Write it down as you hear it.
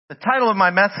The title of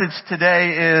my message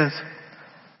today is,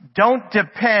 Don't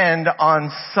Depend on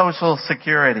Social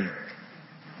Security.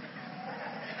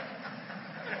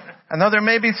 I know that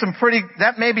may be some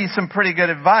pretty good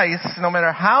advice, no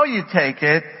matter how you take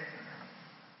it.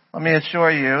 Let me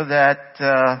assure you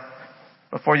that,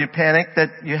 before you panic,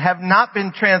 that you have not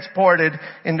been transported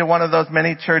into one of those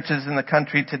many churches in the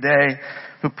country today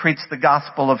who preach the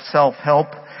gospel of self-help.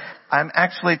 I'm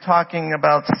actually talking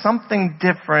about something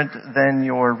different than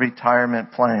your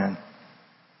retirement plan.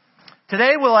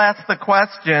 Today we'll ask the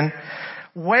question,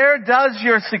 where does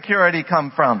your security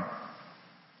come from?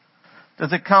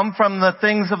 Does it come from the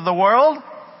things of the world,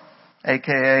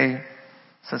 aka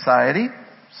society,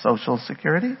 social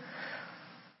security?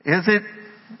 Is it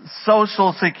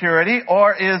social security,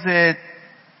 or is it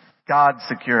God's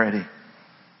security?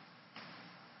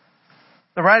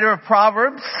 The writer of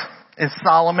Proverbs is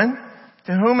Solomon,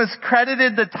 to whom is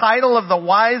credited the title of the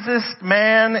wisest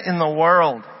man in the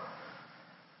world.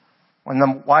 When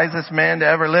the wisest man to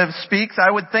ever live speaks, I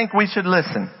would think we should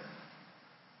listen.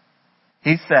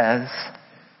 He says,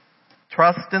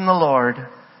 "Trust in the Lord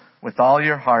with all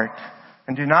your heart,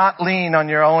 and do not lean on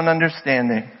your own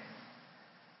understanding.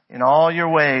 In all your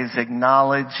ways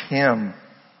acknowledge Him,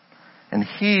 and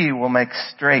He will make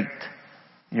straight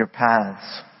your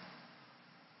paths."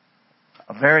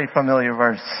 A very familiar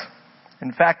verse.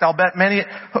 In fact, I'll bet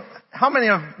how many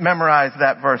have memorized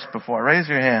that verse before? Raise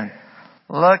your hand.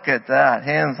 Look at that.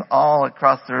 Hands all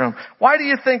across the room. Why do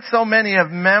you think so many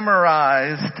have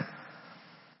memorized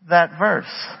that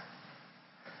verse?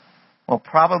 Well,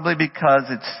 probably because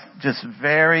it's just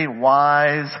very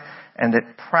wise and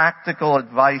practical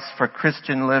advice for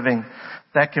Christian living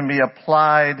that can be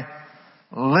applied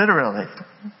literally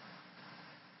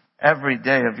every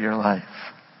day of your life.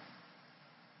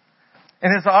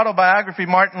 In his autobiography,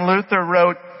 Martin Luther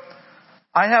wrote,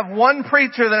 "I have one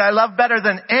preacher that I love better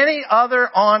than any other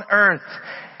on earth.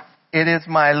 It is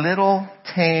my little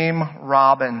tame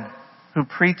robin who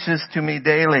preaches to me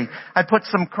daily. I put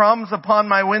some crumbs upon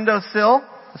my windowsill,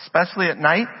 especially at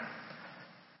night.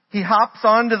 He hops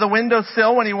onto the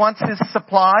windowsill when he wants his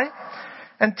supply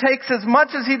and takes as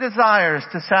much as he desires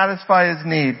to satisfy his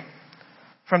need.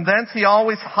 From thence he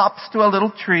always hops to a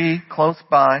little tree close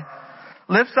by,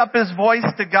 lifts up his voice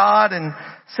to God and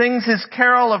sings his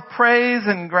carol of praise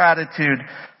and gratitude,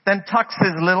 then tucks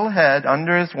his little head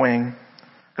under his wing,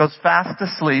 goes fast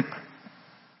asleep,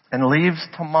 and leaves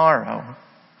tomorrow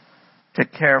to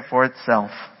care for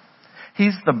itself.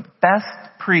 He's the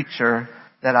best preacher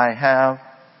that I have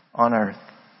on earth."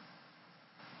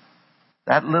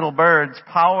 That little bird's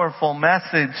powerful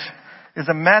message is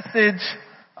a message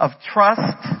of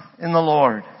trust in the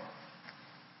Lord.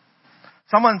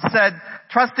 Someone said,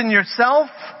 "Trust in yourself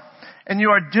and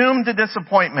you are doomed to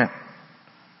disappointment.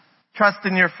 Trust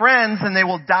in your friends and they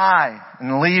will die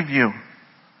and leave you.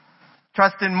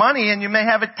 Trust in money and you may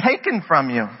have it taken from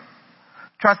you.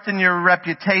 Trust in your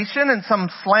reputation and some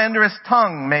slanderous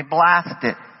tongue may blast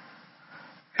it.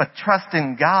 But trust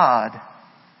in God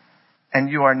and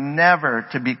you are never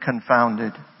to be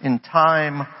confounded in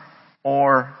time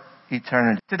or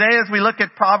eternity." Today, as we look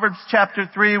at Proverbs chapter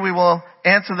 3, we will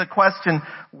answer the question,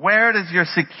 where does your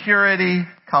security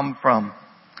come from?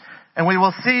 And we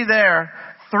will see there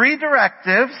 3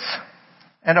 directives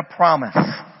and a promise.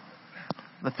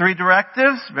 The 3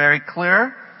 directives, very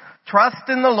clear. Trust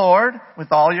in the Lord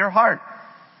with all your heart.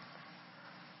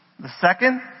 The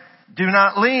second, do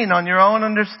not lean on your own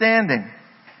understanding.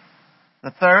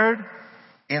 The third,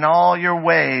 in all your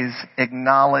ways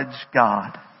acknowledge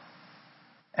God.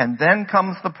 And then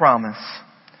comes the promise.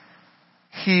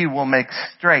 He will make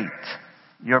straight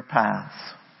your paths.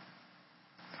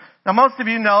 Now, most of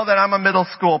you know that I'm a middle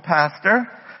school pastor,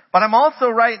 but I'm also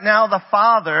right now the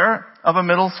father of a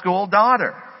middle school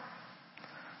daughter.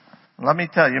 Let me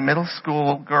tell you, middle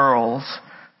school girls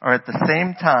are at the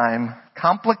same time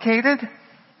complicated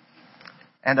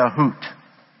and a hoot.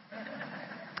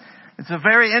 It's a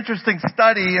very interesting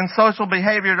study in social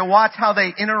behavior to watch how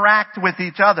they interact with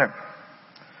each other.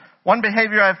 One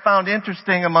behavior I've found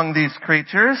interesting among these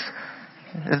creatures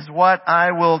is what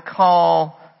I will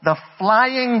call the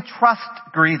flying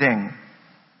trust greeting.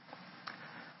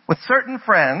 With certain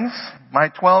friends, my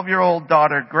 12-year-old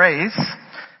daughter Grace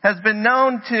has been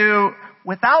known to,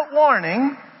 without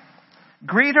warning,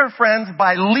 greet her friends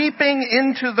by leaping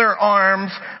into their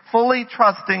arms, fully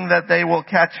trusting that they will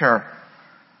catch her,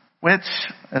 which,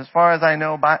 as far as I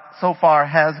know, so far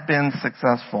has been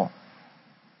successful.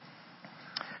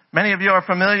 Many of you are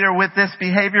familiar with this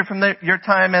behavior from your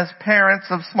time as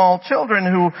parents of small children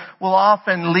who will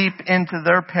often leap into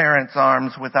their parents'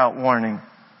 arms without warning.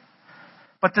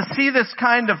 But to see this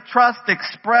kind of trust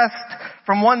expressed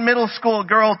from one middle school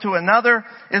girl to another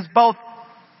is both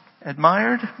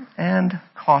admired and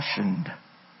cautioned.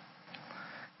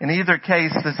 In either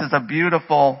case, this is a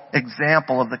beautiful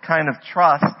example of the kind of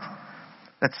trust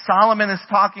that Solomon is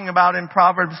talking about in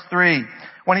Proverbs 3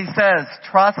 when he says,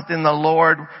 trust in the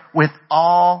Lord with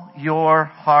all your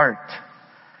heart.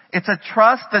 It's a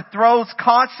trust that throws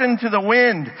caution to the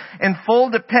wind in full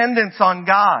dependence on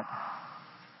God.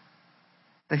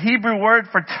 The Hebrew word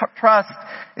for trust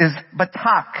is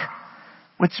batak,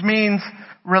 which means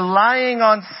relying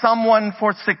on someone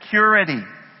for security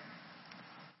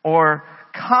or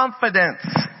confidence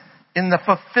in the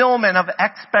fulfillment of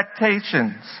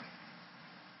expectations.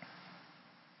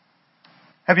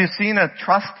 Have you seen a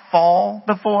trust fall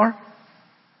before?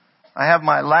 I have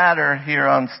my ladder here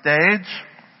on stage.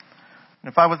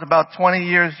 If I was about 20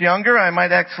 years younger, I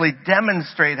might actually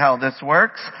demonstrate how this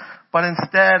works, but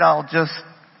instead I'll just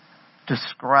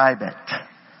describe it.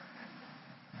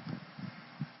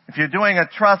 If you're doing a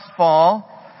trust fall,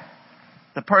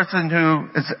 the person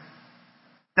who is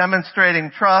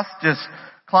demonstrating trust just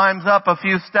climbs up a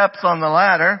few steps on the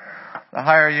ladder. The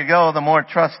higher you go, the more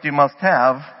trust you must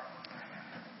have.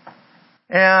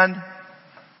 And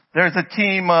there's a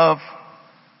team of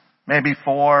maybe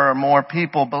 4 or more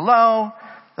people below.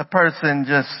 The person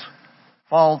just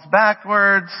falls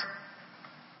backwards,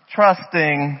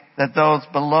 trusting that those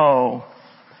below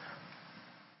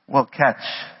will catch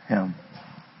him.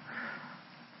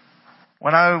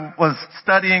 When I was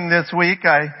studying this week,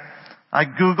 I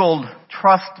Googled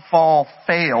trust fall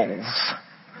fails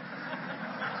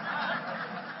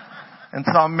and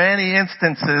saw many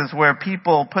instances where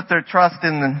people put their trust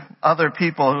in other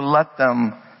people who let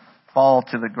them fall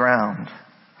to the ground.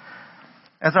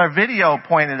 As our video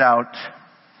pointed out,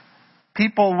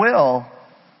 people will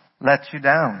let you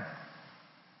down,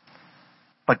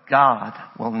 but God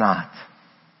will not.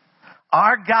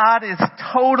 Our God is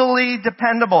totally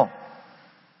dependable.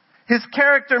 His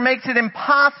character makes it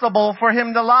impossible for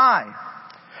him to lie.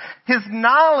 His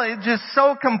knowledge is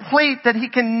so complete that he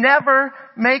can never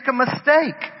make a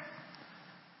mistake.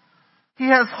 He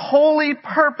has holy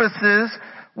purposes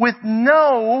with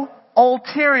no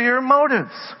ulterior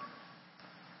motives.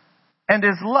 And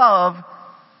his love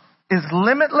is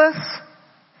limitless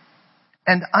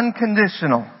and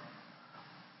unconditional,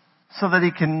 so that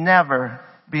he can never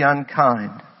be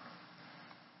unkind.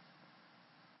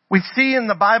 We see in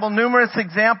the Bible numerous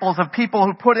examples of people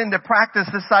who put into practice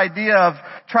this idea of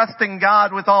trusting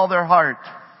God with all their heart.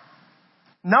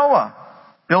 Noah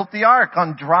built the ark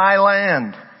on dry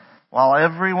land while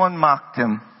everyone mocked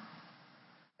him.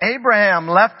 Abraham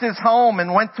left his home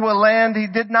and went to a land he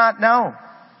did not know.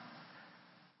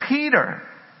 Peter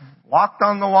walked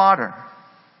on the water.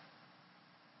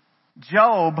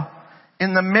 Job,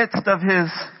 in the midst of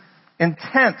his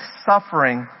intense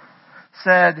suffering,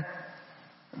 said,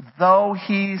 "Though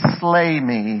he slay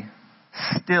me,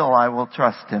 still I will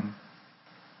trust him."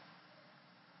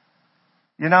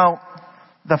 You know,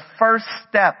 the first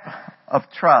step of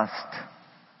trust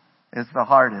is the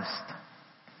hardest.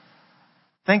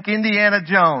 Think Indiana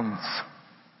Jones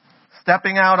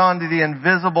stepping out onto the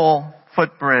invisible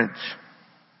footbridge.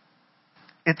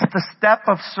 It's the step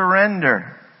of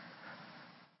surrender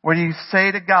where you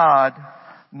say to God,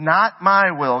 "Not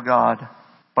my will, God,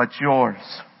 but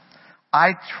yours.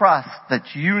 I trust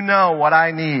that you know what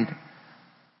I need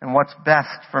and what's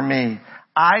best for me.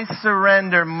 I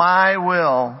surrender my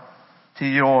will to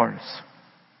yours."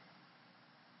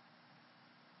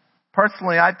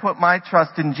 Personally, I put my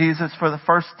trust in Jesus for the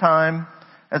first time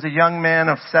as a young man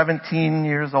of 17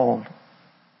 years old.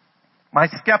 My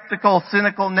skeptical,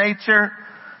 cynical nature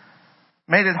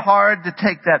made it hard to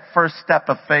take that first step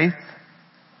of faith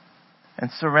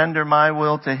and surrender my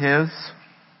will to His.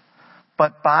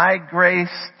 But by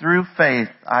grace, through faith,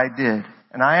 I did.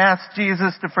 And I asked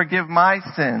Jesus to forgive my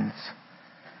sins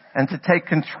and to take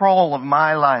control of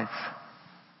my life.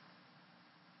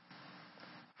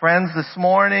 Friends, this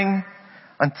morning,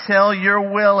 until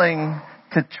you're willing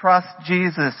to trust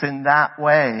Jesus in that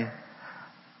way,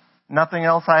 nothing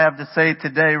else I have to say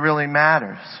today really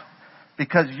matters.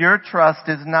 Because your trust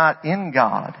is not in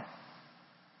God,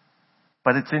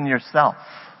 but it's in yourself.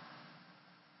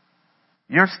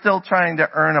 You're still trying to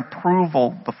earn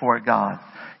approval before God.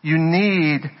 You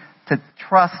need to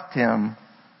trust Him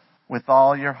with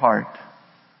all your heart.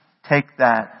 Take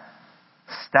that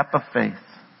step of faith.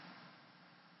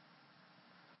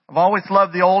 I've always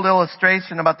loved the old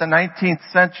illustration about the 19th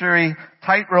century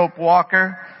tightrope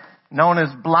walker known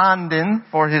as Blondin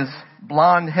for his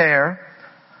blonde hair.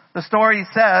 The story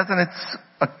says, and it's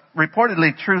a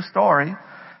reportedly true story,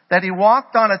 that he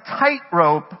walked on a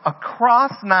tightrope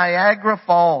across Niagara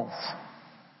Falls.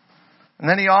 And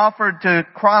then he offered to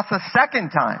cross a second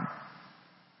time,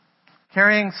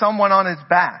 carrying someone on his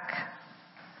back.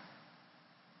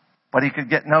 But he could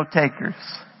get no takers.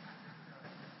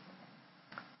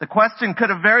 The question could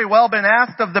have very well been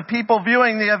asked of the people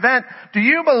viewing the event, do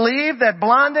you believe that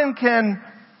Blondin can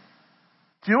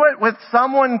do it with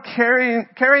someone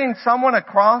carrying someone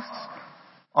across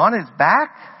on his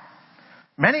back?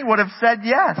 Many would have said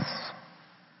yes.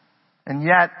 And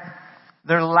yet,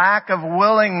 their lack of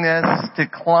willingness to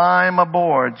climb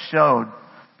aboard showed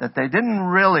that they didn't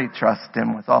really trust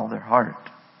him with all their heart.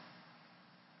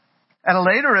 At a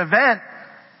later event,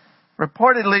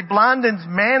 reportedly, Blondin's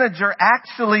manager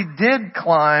actually did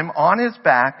climb on his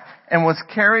back and was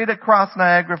carried across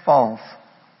Niagara Falls,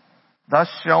 thus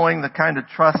showing the kind of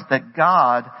trust that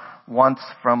God wants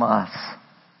from us.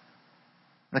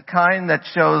 The kind that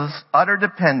shows utter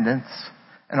dependence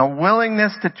and a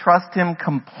willingness to trust Him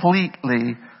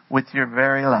completely with your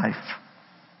very life.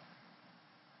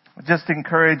 I just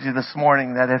encourage you this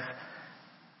morning that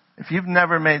if you've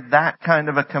never made that kind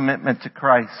of a commitment to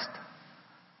Christ,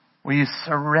 will you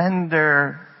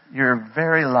surrender your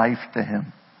very life to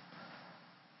Him?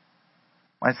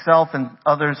 Myself and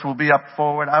others will be up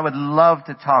forward. I would love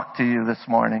to talk to you this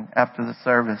morning after the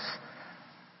service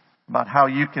about how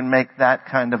you can make that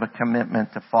kind of a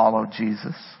commitment to follow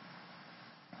Jesus.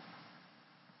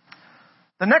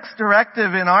 The next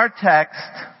directive in our text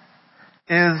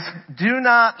is do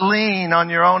not lean on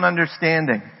your own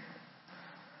understanding.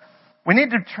 We need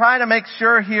to try to make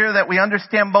sure here that we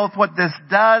understand both what this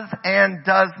does and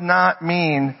does not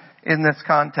mean in this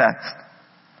context.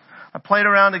 I played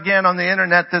around again on the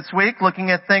internet this week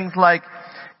looking at things like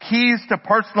keys to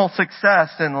personal success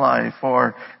in life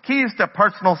or keys to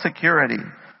personal security,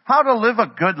 how to live a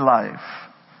good life.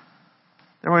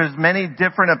 There were as many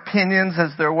different opinions as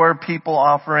there were people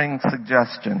offering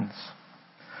suggestions.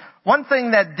 One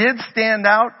thing that did stand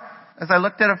out as I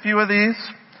looked at a few of these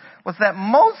was that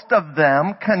most of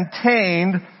them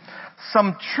contained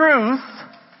some truth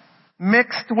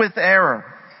mixed with error.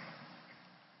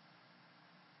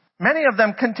 Many of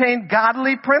them contained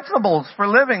godly principles for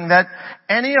living that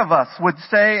any of us would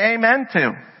say amen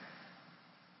to.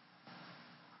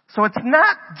 So it's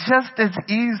not just as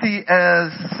easy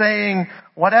as saying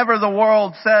whatever the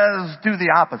world says, do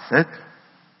the opposite.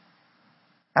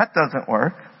 That doesn't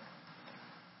work.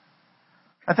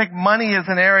 I think money is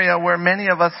an area where many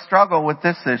of us struggle with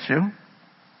this issue.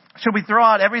 Should we throw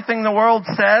out everything the world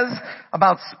says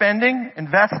about spending,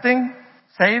 investing,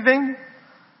 saving?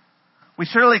 We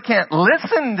surely can't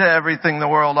listen to everything the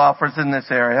world offers in this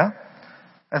area,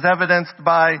 as evidenced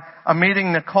by a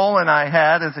meeting Nicole and I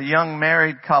had as a young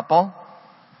married couple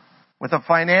with a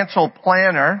financial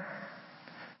planner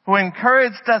who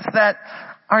encouraged us that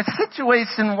our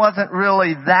situation wasn't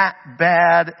really that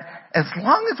bad as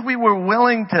long as we were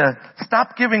willing to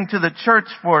stop giving to the church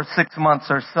for 6 months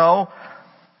or so.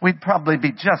 We'd probably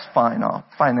be just fine off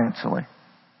financially.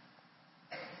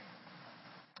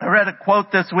 I read a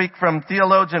quote this week from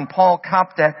theologian Paul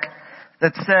Koptek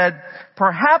that said,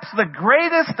 perhaps the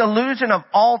greatest illusion of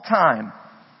all time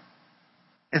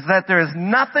is that there is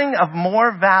nothing of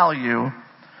more value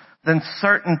than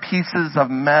certain pieces of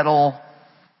metal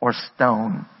or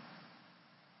stone.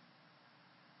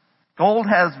 Gold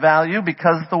has value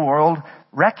because the world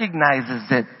recognizes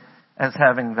it as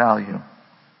having value.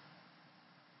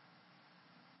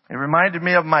 It reminded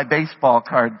me of my baseball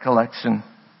card collection.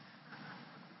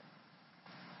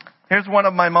 Here's one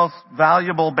of my most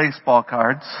valuable baseball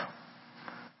cards.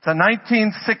 It's a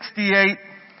 1968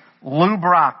 Lou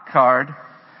Brock card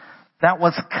that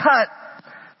was cut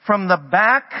from the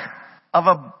back of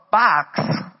a box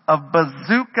of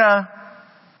Bazooka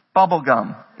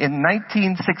bubblegum in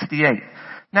 1968.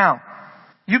 Now,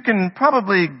 you can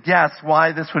probably guess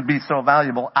why this would be so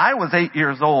valuable. I was 8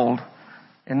 years old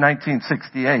in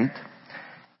 1968.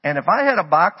 And if I had a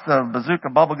box of Bazooka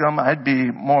bubblegum, I'd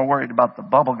be more worried about the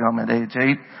bubblegum at age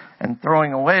 8 and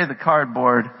throwing away the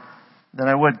cardboard than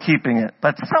I would keeping it.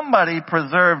 But somebody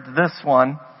preserved this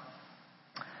one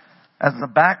as the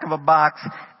back of a box.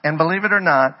 And believe it or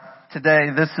not, today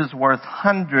this is worth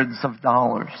hundreds of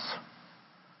dollars.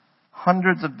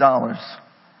 Hundreds of dollars.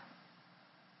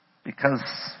 Because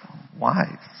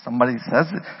why? Somebody says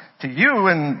it. To you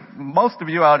and most of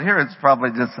you out here, it's probably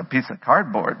just a piece of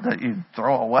cardboard that you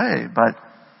throw away. But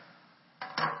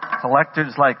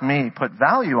collectors like me put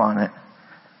value on it.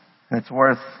 And it's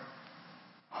worth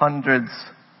hundreds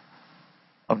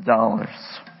of dollars.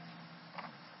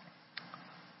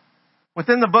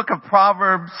 Within the book of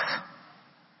Proverbs,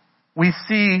 we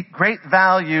see great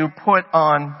value put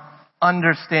on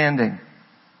understanding.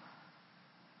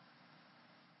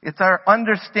 It's our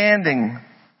understanding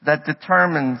that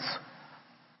determines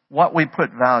what we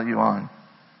put value on.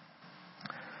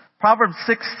 Proverbs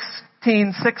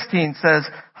 16:16 says,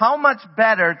 "How much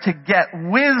better to get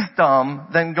wisdom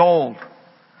than gold?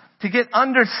 To get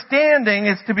understanding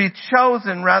is to be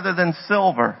chosen rather than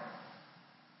silver."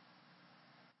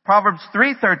 Proverbs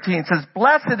 3:13 says,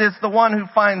 "Blessed is the one who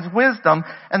finds wisdom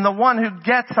and the one who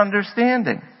gets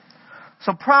understanding."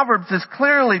 So Proverbs is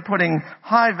clearly putting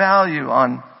high value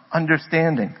on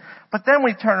understanding. But then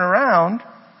we turn around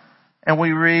and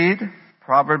we read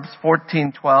Proverbs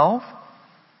 14:12.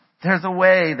 "There's a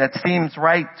way that seems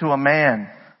right to a man,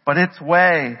 but its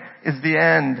way is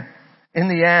in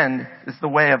the end is the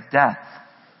way of death."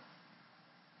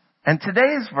 And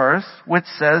today's verse, which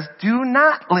says, "Do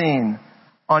not lean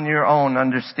on your own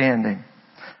understanding."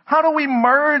 How do we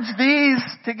merge these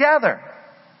together?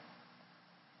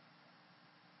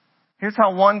 Here's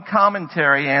how one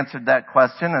commentary answered that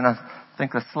question, and I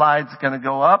think the slide's going to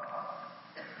go up.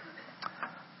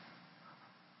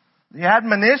 The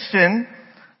admonition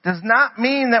does not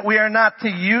mean that we are not to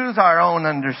use our own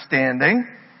understanding,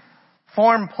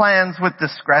 form plans with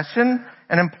discretion,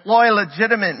 and employ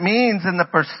legitimate means in the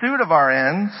pursuit of our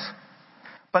ends,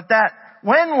 but that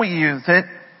when we use it,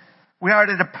 we are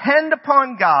to depend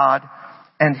upon God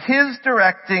and His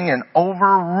directing and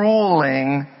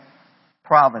overruling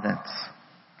providence.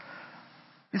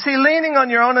 You see, leaning on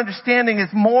your own understanding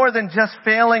is more than just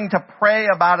failing to pray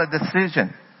about a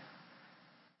decision.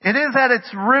 It is at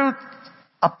its root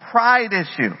a pride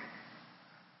issue.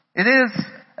 It is,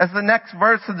 as the next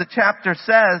verse of the chapter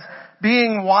says,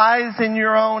 being wise in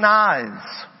your own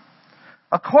eyes.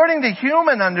 According to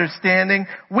human understanding,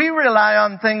 we rely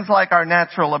on things like our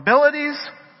natural abilities,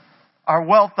 our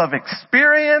wealth of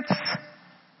experience,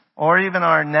 or even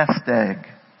our nest egg.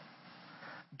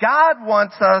 God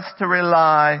wants us to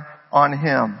rely on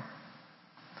Him.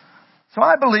 So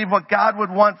I believe what God would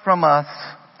want from us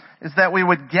is that we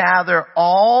would gather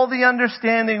all the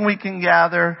understanding we can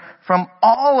gather from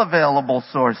all available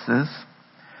sources.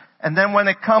 And then when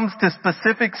it comes to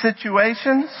specific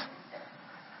situations,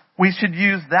 we should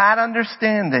use that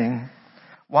understanding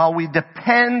while we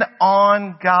depend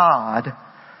on God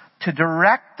to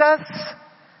direct us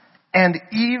and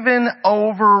even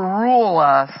overrule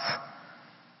us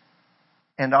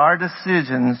and our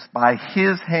decisions by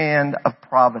His hand of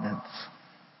providence.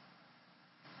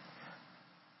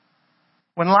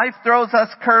 When life throws us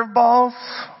curveballs,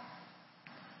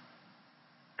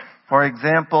 for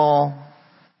example,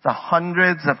 the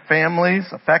hundreds of families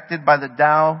affected by the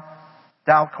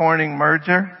Dow Corning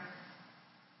merger,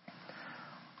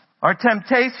 our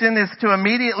temptation is to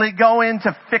immediately go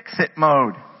into fix-it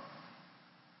mode.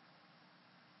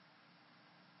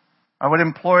 I would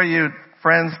implore you,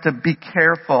 friends, to be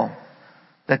careful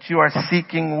that you are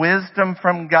seeking wisdom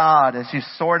from God as you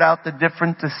sort out the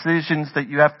different decisions that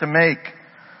you have to make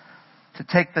to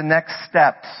take the next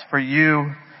steps for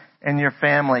you and your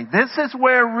family. This is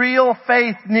where real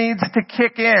faith needs to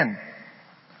kick in.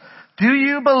 Do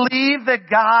you believe that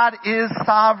God is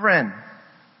sovereign?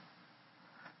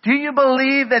 Do you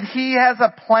believe that He has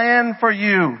a plan for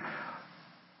you?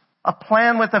 A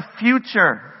plan with a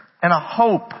future and a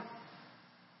hope?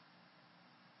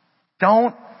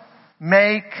 Don't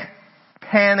make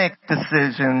panic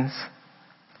decisions.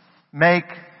 Make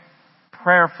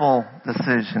prayerful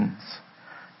decisions,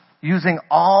 using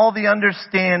all the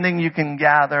understanding you can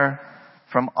gather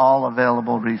from all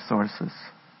available resources.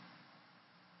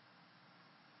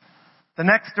 The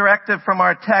next directive from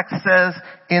our text says,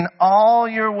 "In all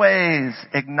your ways,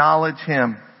 acknowledge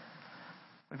Him."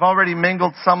 We've already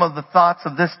mingled some of the thoughts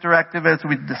of this directive as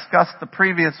we discussed the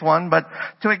previous one, but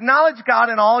to acknowledge God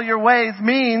in all your ways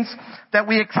means that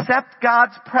we accept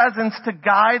God's presence to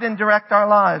guide and direct our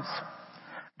lives.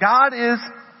 God is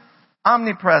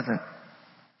omnipresent.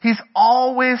 He's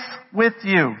always with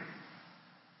you.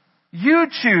 You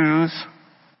choose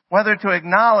whether to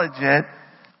acknowledge it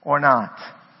or not.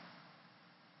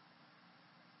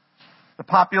 The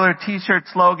popular t-shirt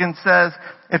slogan says,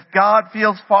 "If God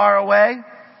feels far away,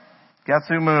 guess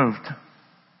who moved?"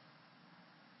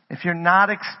 If you're not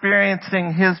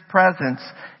experiencing His presence,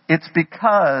 it's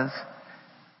because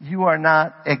you are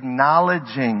not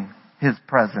acknowledging His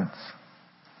presence.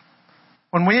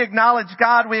 When we acknowledge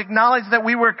God, we acknowledge that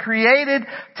we were created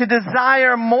to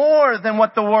desire more than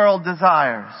what the world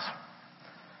desires.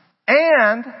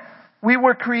 And we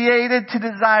were created to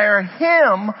desire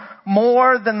Him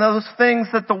more than those things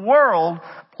that the world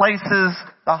places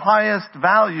the highest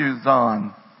values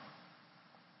on.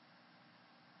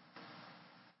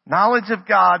 Knowledge of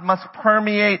God must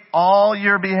permeate all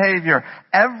your behavior,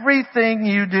 everything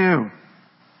you do.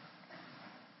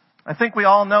 I think we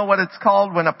all know what it's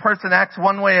called when a person acts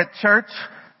one way at church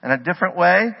and a different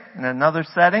way in another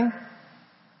setting.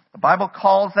 The Bible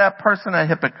calls that person a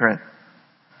hypocrite.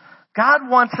 God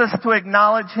wants us to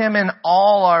acknowledge Him in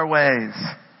all our ways.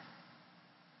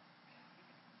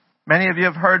 Many of you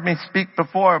have heard me speak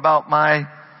before about I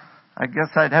guess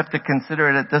I'd have to consider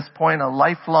it at this point, a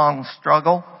lifelong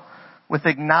struggle with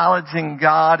acknowledging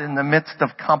God in the midst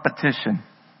of competition.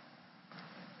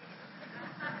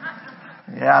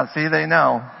 Yeah, see, they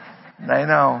know. They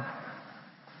know.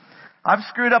 I've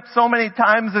screwed up so many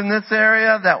times in this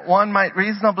area that one might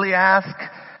reasonably ask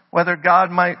whether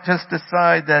God might just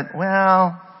decide that,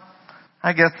 well,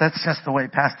 I guess that's just the way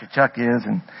Pastor Chuck is,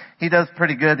 and he does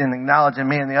pretty good in acknowledging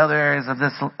me in the other areas of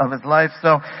his life,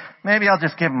 so maybe I'll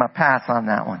just give him a pass on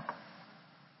that one.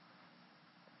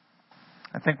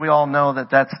 I think we all know that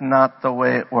that's not the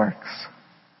way it works.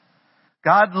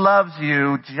 God loves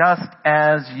you just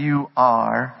as you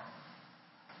are,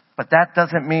 but that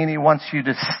doesn't mean He wants you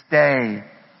to stay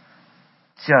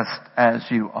just as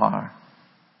you are.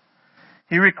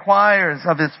 He requires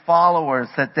of His followers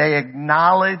that they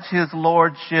acknowledge His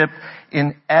lordship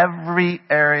in every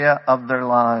area of their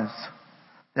lives.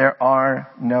 There are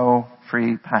no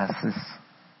free passes.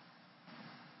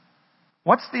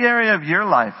 What's the area of your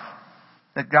life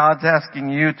that God's asking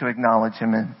you to acknowledge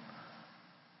Him in?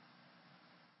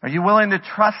 Are you willing to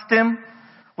trust Him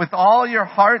with all your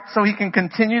heart so He can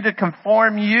continue to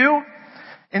conform you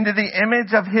into the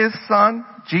image of His Son,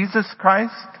 Jesus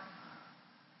Christ?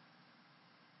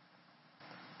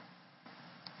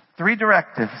 3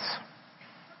 directives.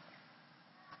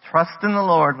 Trust in the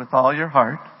Lord with all your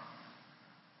heart.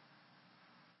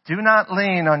 Do not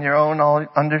lean on your own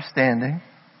understanding.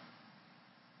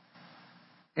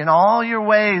 In all your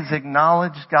ways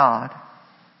acknowledge God.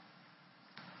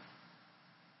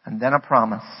 And then a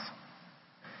promise.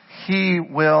 He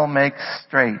will make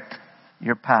straight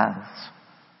your paths.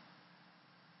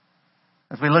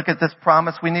 As we look at this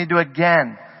promise, we need to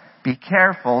again be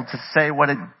careful to say what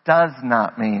it does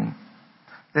not mean.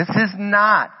 This is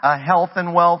not a health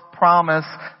and wealth promise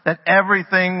that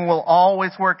everything will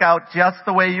always work out just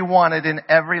the way you want it in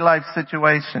every life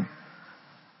situation.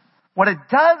 What it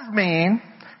does mean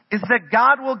is that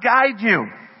God will guide you.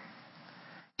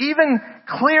 Even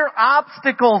clear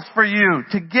obstacles for you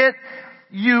to get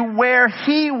you where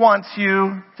He wants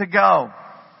you to go.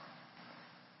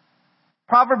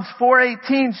 Proverbs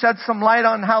 4:18 sheds some light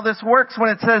on how this works when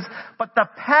it says, "But the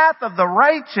path of the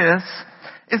righteous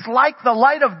is like the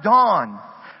light of dawn,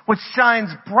 which shines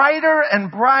brighter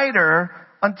and brighter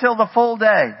until the full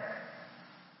day."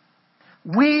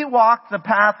 We walk the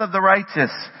path of the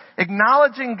righteous,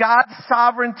 acknowledging God's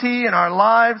sovereignty in our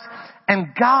lives,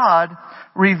 and God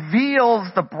reveals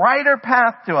the brighter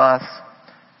path to us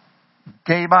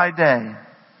day by day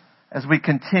as we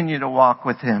continue to walk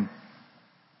with Him.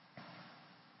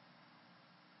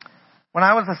 When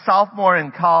I was a sophomore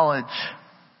in college,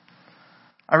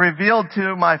 I revealed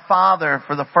to my father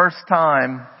for the first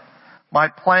time my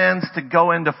plans to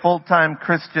go into full-time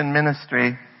Christian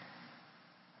ministry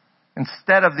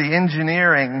instead of the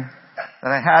engineering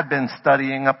that I had been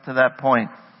studying up to that point.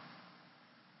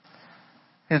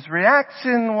 His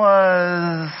reaction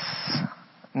was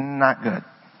not good.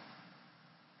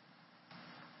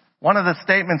 One of the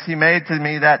statements he made to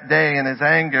me that day in his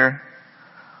anger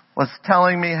was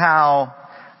telling me how,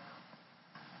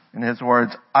 in his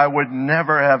words, I would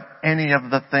never have any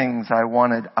of the things I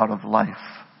wanted out of life.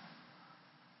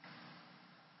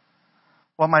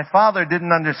 What my father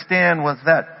didn't understand was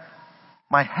that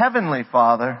my heavenly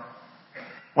Father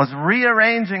was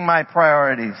rearranging my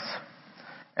priorities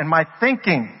and my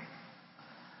thinking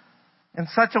in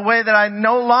such a way that I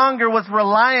no longer was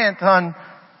reliant on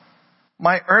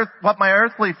what my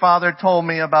earthly father told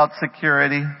me about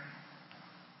security.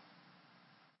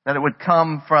 That it would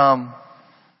come from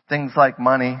things like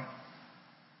money,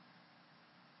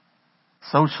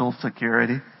 social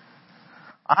security.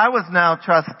 I was now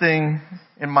trusting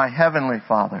in my heavenly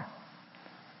Father,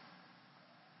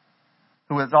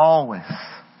 who is always,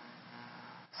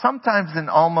 sometimes in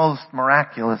almost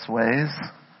miraculous ways,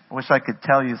 I wish I could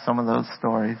tell you some of those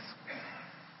stories,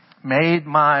 made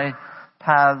my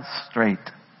paths straight.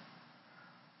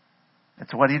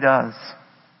 It's what He does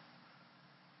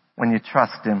when you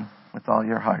trust Him with all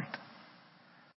your heart.